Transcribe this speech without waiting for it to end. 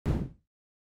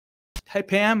Hi,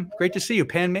 Pam. Great to see you.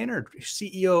 Pam Maynard,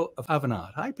 CEO of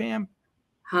Avanade. Hi, Pam.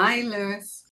 Hi,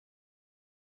 Lewis.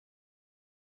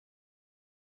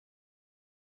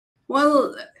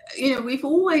 Well, we've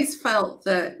always felt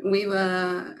that we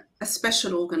were a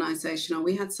special organization, or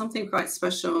we had something quite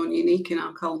special and unique in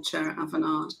our culture at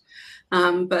Avanade.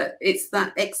 But it's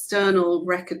that external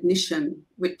recognition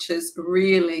which has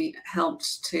really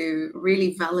helped to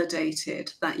really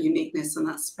validated that uniqueness and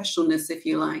that specialness, if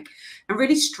you like, and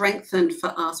really strengthened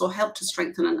for us, or helped to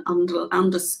strengthen and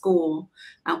underscore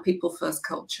our people first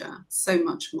culture so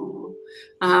much more.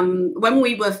 When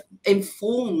we were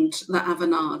informed that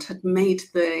Avanade had made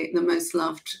the most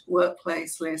loved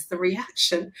workplace list, the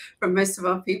reaction from most of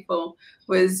our people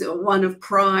was one of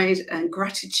pride and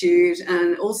gratitude,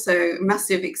 and also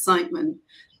massive excitement,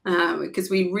 because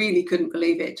we really couldn't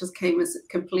believe it. It just came as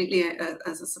completely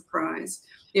as a surprise.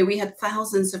 We had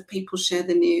thousands of people share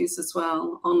the news as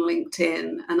well on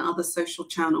LinkedIn and other social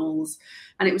channels,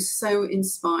 and it was so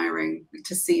inspiring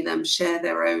to see them share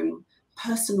their own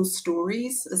personal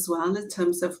stories as well, in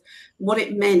terms of what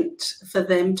it meant for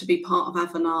them to be part of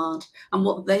Avanade and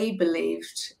what they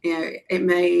believed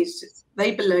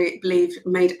they believed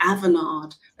made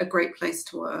Avanade a great place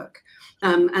to work,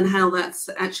 and how that's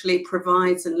actually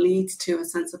provides and leads to a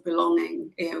sense of belonging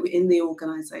in the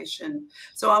organization.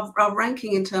 So our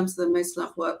ranking in terms of the most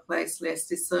loved workplace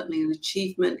list is certainly an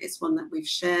achievement. It's one that we've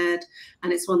shared,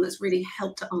 and it's one that's really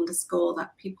helped to underscore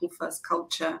that people first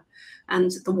culture and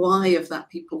the why of that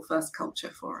people first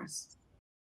culture for us.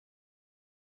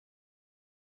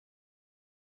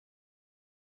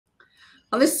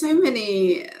 Well, there's so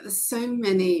many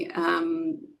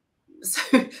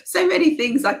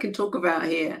things I can talk about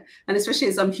here, and especially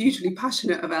as I'm hugely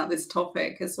passionate about this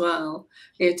topic as well.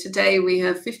 Today we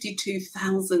have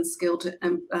 52,000 skilled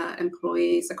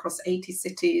employees across 80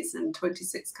 cities and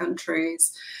 26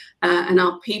 countries, and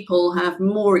our people have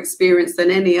more experience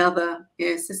than any other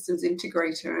systems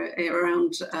integrator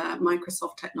around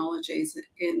Microsoft technologies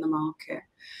in the market.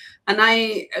 And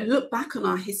I look back on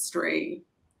our history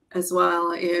as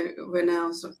well. We're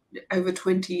now sort of over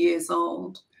 20 years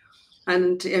old.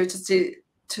 And just in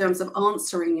terms of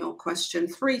answering your question,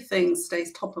 three things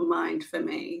stays top of mind for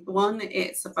me. One,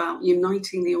 it's about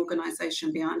uniting the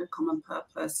organization behind a common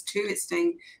purpose. Two, it's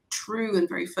staying true and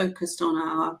very focused on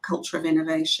our culture of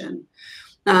innovation.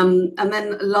 And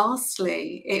then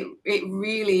lastly, it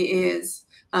really is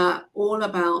all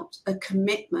about a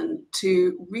commitment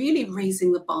to really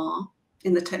raising the bar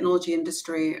in the technology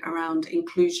industry around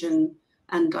inclusion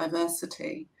and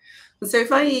diversity. And so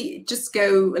if I just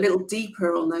go a little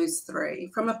deeper on those three,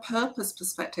 from a purpose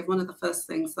perspective, one of the first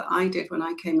things that I did when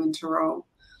I came into role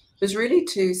was really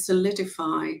to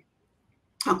solidify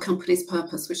our company's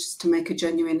purpose, which is to make a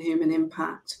genuine human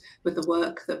impact with the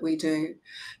work that we do.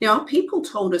 Our people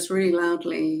told us really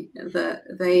loudly that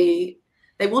they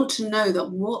want to know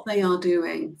that what they are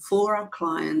doing for our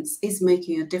clients is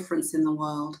making a difference in the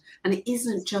world. And it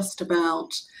isn't just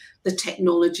about the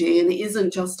technology, and it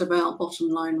isn't just about bottom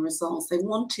line results. They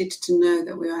wanted to know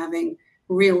that we were having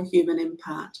real human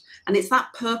impact. And it's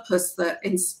that purpose that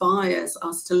inspires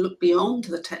us to look beyond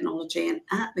the technology and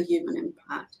at the human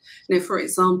impact. For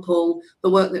example, the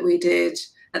work that we did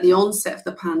at the onset of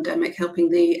the pandemic, helping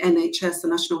the NHS, the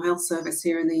National Health Service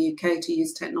here in the UK, to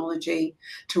use technology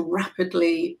to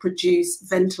rapidly produce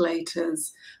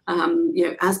ventilators,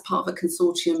 as part of a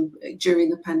consortium during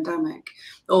the pandemic,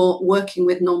 or working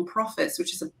with non-profits,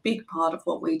 which is a big part of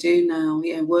what we do now.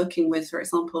 Working with, for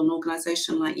example, an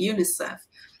organisation like UNICEF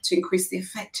to increase the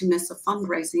effectiveness of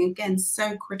fundraising, again,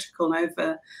 so critical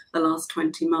over the last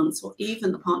 20 months, or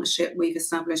even the partnership we've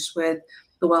established with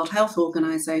the World Health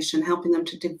Organization, helping them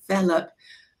to develop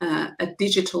a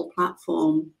digital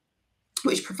platform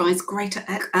which provides greater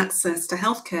access to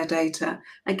healthcare data,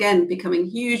 again, becoming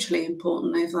hugely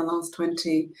important over the last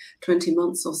 20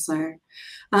 months or so.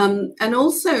 And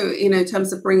also, in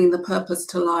terms of bringing the purpose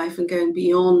to life and going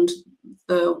beyond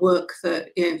the work that,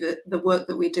 the work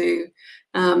that we do,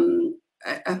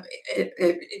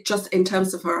 just in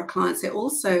terms of our clients, it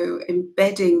also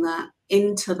embedding that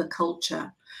into the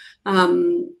culture.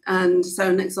 And so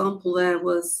an example there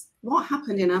was what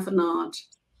happened in Avanade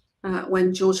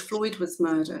when George Floyd was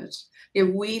murdered.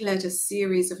 We led a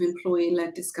series of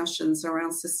employee-led discussions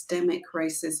around systemic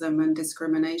racism and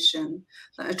discrimination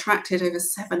that attracted over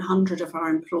 700 of our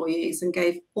employees, and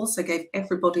also gave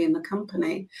everybody in the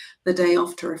company the day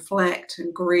off to reflect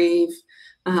and grieve,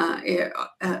 actually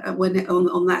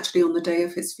on the day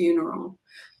of his funeral.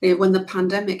 When the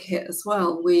pandemic hit as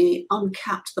well, we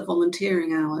uncapped the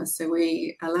volunteering hours. So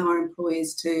we allow our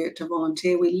employees to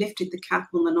volunteer. We lifted the cap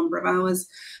on the number of hours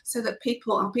so that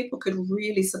our people could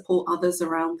really support others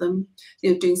around them,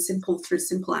 doing through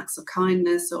simple acts of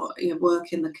kindness or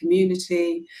work in the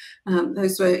community.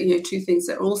 Those were two things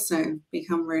that also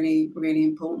become really, really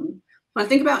important. When I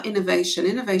think about innovation,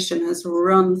 innovation has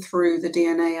run through the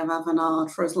DNA of Avanade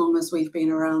for as long as we've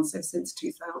been around, so since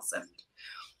 2000.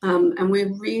 And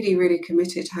we're really, really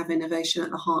committed to have innovation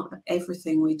at the heart of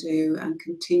everything we do and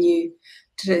continue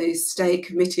to stay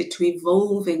committed to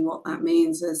evolving what that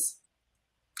means as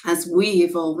we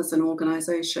evolve as an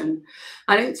organization.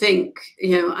 I don't think,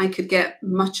 I could get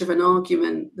much of an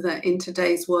argument that in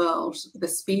today's world, the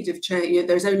speed of change,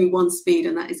 there's only one speed,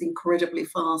 and that is incredibly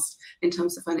fast in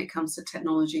terms of when it comes to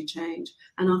technology change.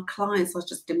 And our clients are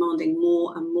just demanding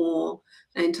more and more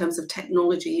in terms of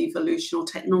technology evolution or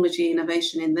technology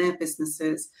innovation in their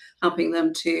businesses, helping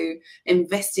them to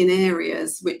invest in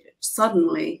areas which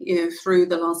suddenly, through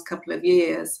the last couple of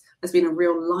years, there's been a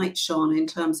real light shone in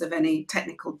terms of any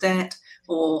technical debt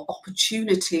or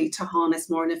opportunity to harness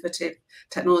more innovative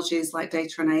technologies like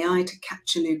data and AI to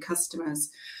capture new customers,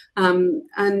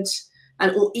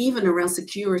 or even around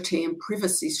security and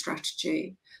privacy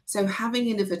strategy. So having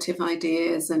innovative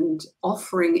ideas and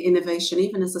offering innovation,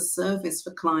 even as a service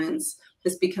for clients,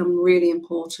 has become really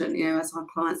important, as our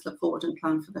clients look forward and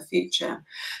plan for the future.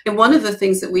 And one of the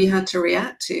things that we had to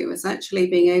react to was actually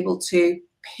being able to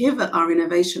pivot our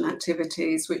innovation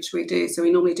activities, which we do. So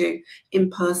we normally do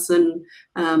in-person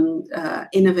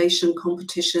innovation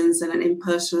competitions and an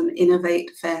in-person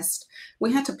Innovate Fest.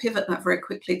 We had to pivot that very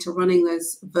quickly to running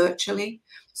those virtually.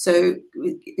 So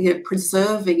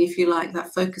preserving, if you like,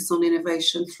 that focus on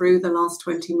innovation through the last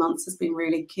 20 months has been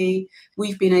really key.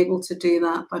 We've been able to do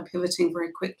that by pivoting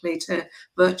very quickly to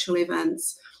virtual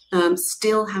events.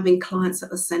 Still having clients at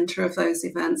the center of those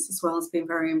events as well has been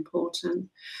very important.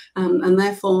 And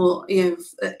therefore,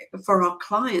 for our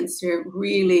clients,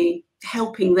 really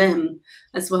helping them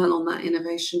as well on that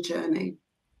innovation journey.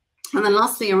 And then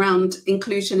lastly, around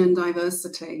inclusion and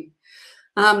diversity.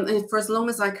 And for as long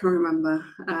as I can remember,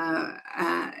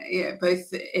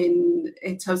 both in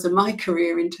terms of my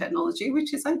career in technology,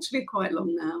 which is actually quite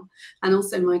long now, and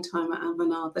also my time at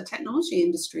Avanade, the technology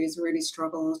industry has really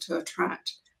struggled to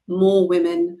attract more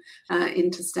women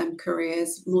into STEM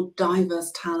careers, more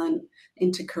diverse talent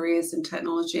into careers in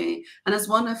technology. And as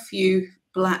one of few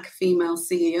Black female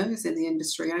CEOs in the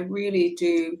industry, I really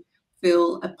do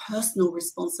feel a personal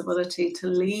responsibility to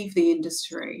leave the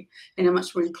industry in a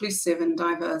much more inclusive and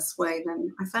diverse way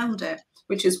than I found it,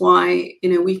 which is why,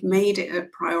 we've made it a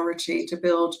priority to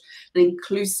build an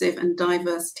inclusive and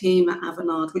diverse team at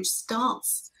Avanade, which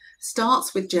starts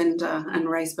with gender and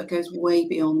race, but goes way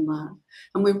beyond that.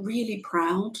 And we're really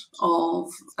proud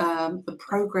of the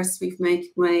progress we've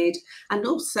made and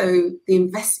also the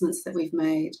investments that we've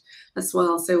made as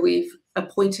well. So we've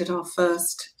appointed our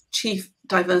first Chief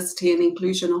Diversity and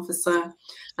Inclusion Officer,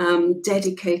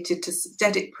 provided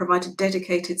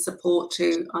dedicated support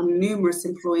to our numerous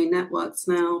employee networks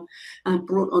now,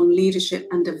 brought on leadership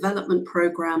and development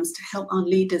programs to help our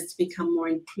leaders to become more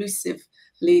inclusive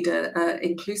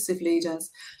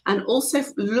leaders, and also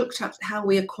looked at how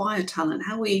we acquire talent,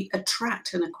 how we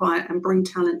attract and acquire and bring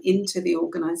talent into the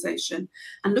organization,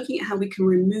 and looking at how we can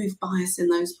remove bias in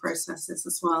those processes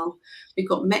as well. We've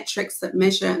got metrics that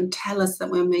measure and tell us that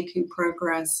we're making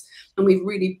progress, and we've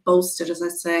really bolstered, as I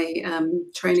say,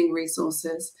 training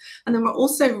resources. And then we're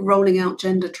also rolling out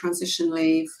gender transition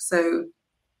leave, so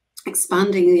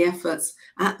expanding the efforts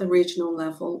at the regional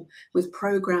level with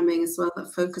programming as well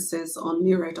that focuses on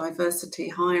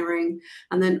neurodiversity hiring,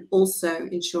 and then also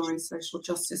ensuring social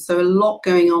justice. So a lot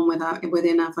going on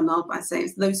within Avanade, but I say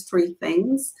it's those three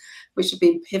things which have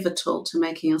been pivotal to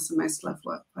making us a most loved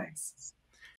workplace.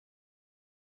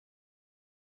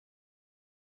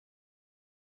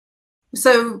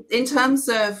 So in terms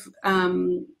of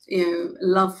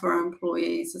love for our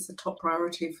employees as a top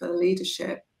priority for the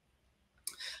leadership,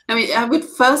 I would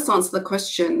first answer the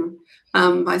question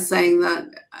by saying that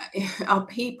our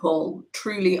people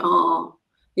truly are,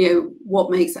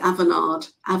 what makes Avanade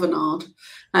Avanade.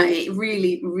 It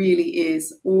really, really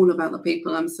is all about the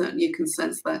people. I'm certain you can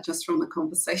sense that just from the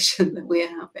conversation that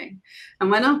we're having. And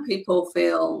when our people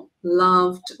feel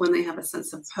loved, when they have a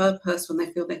sense of purpose, when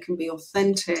they feel they can be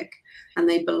authentic and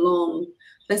they belong,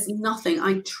 there's nothing,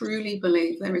 I truly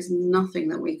believe there is nothing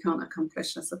that we can't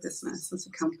accomplish as a business, as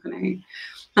a company.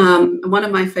 One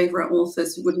of my favorite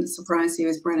authors, who wouldn't surprise you,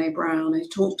 is Brené Brown, who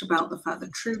talked about the fact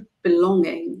that true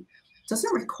belonging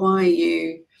doesn't require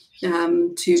you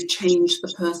to change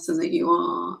the person that you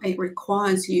are. It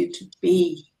requires you to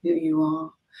be who you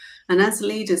are. And as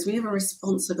leaders, we have a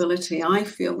responsibility. I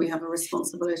feel we have a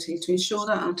responsibility to ensure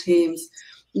that our teams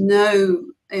know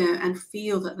and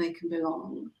feel that they can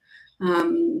belong,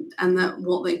 and that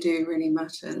what they do really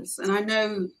matters. And I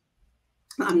know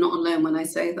I'm not alone when I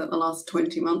say that the last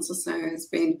 20 months or so has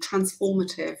been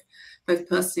transformative, both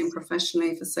personally and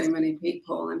professionally, for so many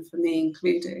people, and for me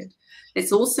included.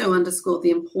 It's also underscored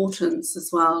the importance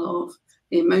as well of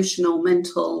the emotional,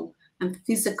 mental, and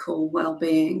physical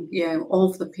well-being,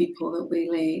 of the people that we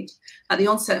lead. At the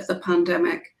onset of the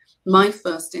pandemic, my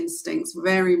first instincts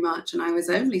very much, and I was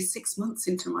only 6 months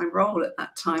into my role at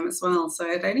that time as well, so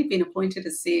I'd only been appointed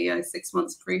as CEO 6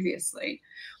 months previously.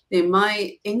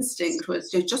 My instinct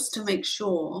was just to make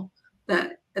sure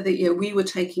that we were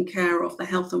taking care of the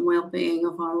health and well-being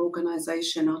of our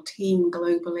organization, our team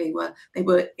globally, where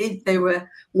they were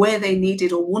where they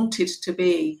needed or wanted to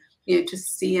be, to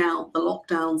see out the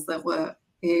lockdowns that were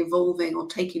evolving or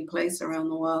taking place around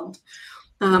the world.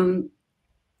 And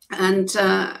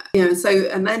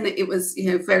then it was,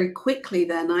 very quickly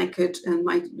then I could, and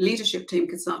my leadership team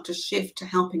could start to shift to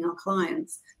helping our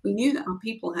clients. We knew that our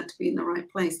people had to be in the right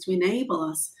place to enable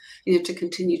us, to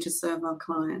continue to serve our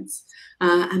clients,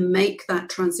 and make that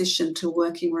transition to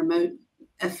working remote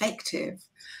effective.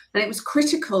 And it was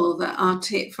critical that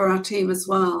for our team as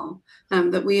well,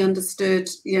 that we understood,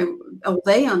 or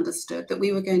they understood that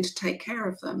we were going to take care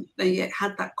of them. They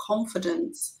had that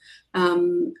confidence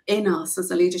in us as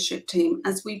a leadership team,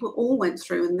 as we all went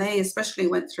through, and they especially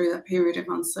went through that period of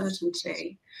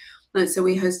uncertainty. And so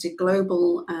we hosted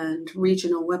global and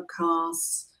regional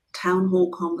webcasts, town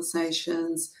hall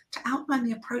conversations to outline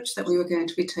the approach that we were going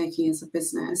to be taking as a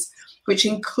business, which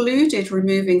included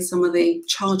removing some of the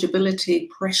chargeability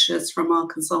pressures from our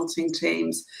consulting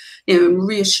teams, and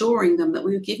reassuring them that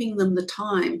we were giving them the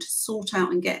time to sort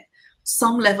out and get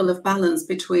some level of balance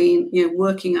between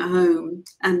working at home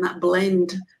and that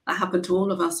blend that happened to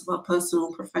all of us of our personal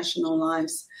and professional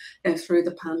lives through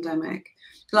the pandemic.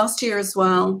 Last year as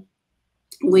well,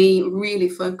 we really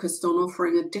focused on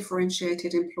offering a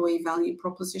differentiated employee value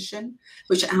proposition,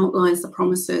 which outlines the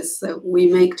promises that we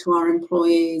make to our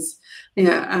employees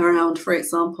around, for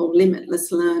example,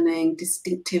 limitless learning,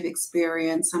 distinctive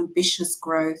experience, ambitious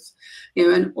growth,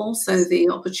 and also the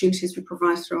opportunities we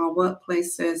provide through our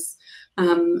workplaces,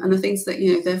 and the things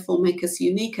that therefore make us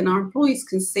unique, and our employees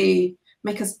can see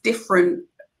make us different,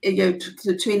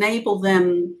 to enable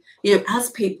them as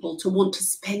people to want to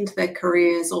spend their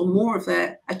careers or more of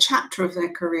a chapter of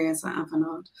their careers at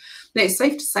Avanade. Now, it's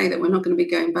safe to say that we're not going to be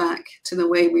going back to the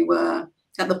way we were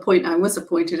at the point I was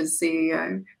appointed as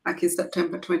CEO back in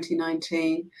September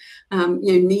 2019.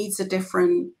 Needs are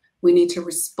different. We need to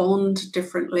respond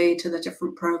differently to the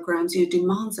different programs.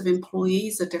 Demands of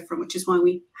employees are different, which is why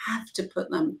we have to put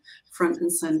them front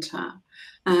and center.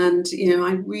 And,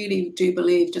 I really do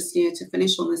believe, just to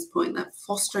finish on this point, that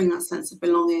fostering that sense of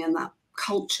belonging and that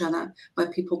culture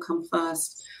where people come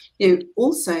first,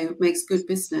 also makes good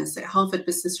business. At Harvard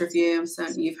Business Review,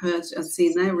 certainly you've heard and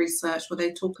seen their research where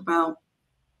they talk about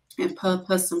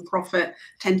purpose and profit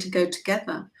tend to go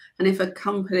together. And if a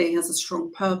company has a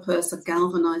strong purpose, a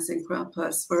galvanizing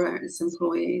purpose for its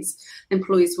employees,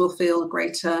 employees will feel a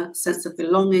greater sense of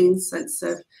belonging, sense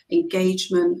of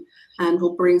engagement, and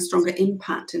will bring stronger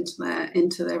impact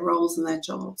into their roles and their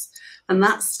jobs. And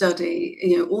that study,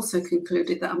 also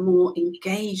concluded that a more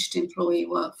engaged employee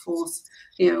workforce,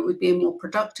 would be a more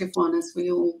productive one, as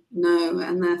we all know,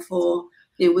 and therefore,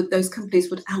 those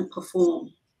companies would outperform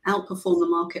the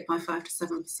market by 5 to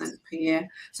 7% per year.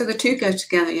 So the two go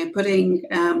together, putting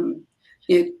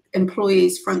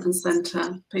employees front and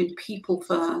center, putting people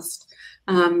first,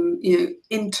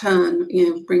 in turn,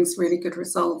 brings really good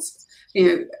results.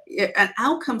 And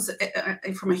outcomes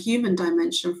from a human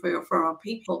dimension for our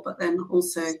people, but then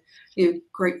also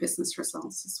great business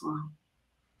results as well.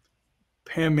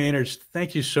 Pam Maynard,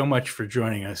 thank you so much for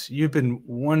joining us. You've been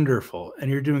wonderful,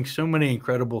 and you're doing so many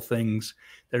incredible things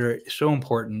that are so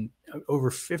important.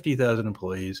 Over 50,000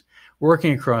 employees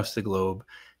working across the globe,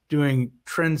 doing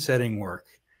trend-setting work.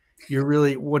 You're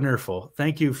really wonderful.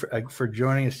 Thank you for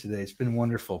joining us today. It's been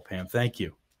wonderful, Pam. Thank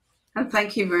you. And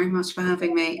thank you very much for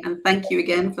having me. And thank you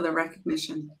again for the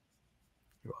recognition.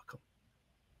 You're welcome.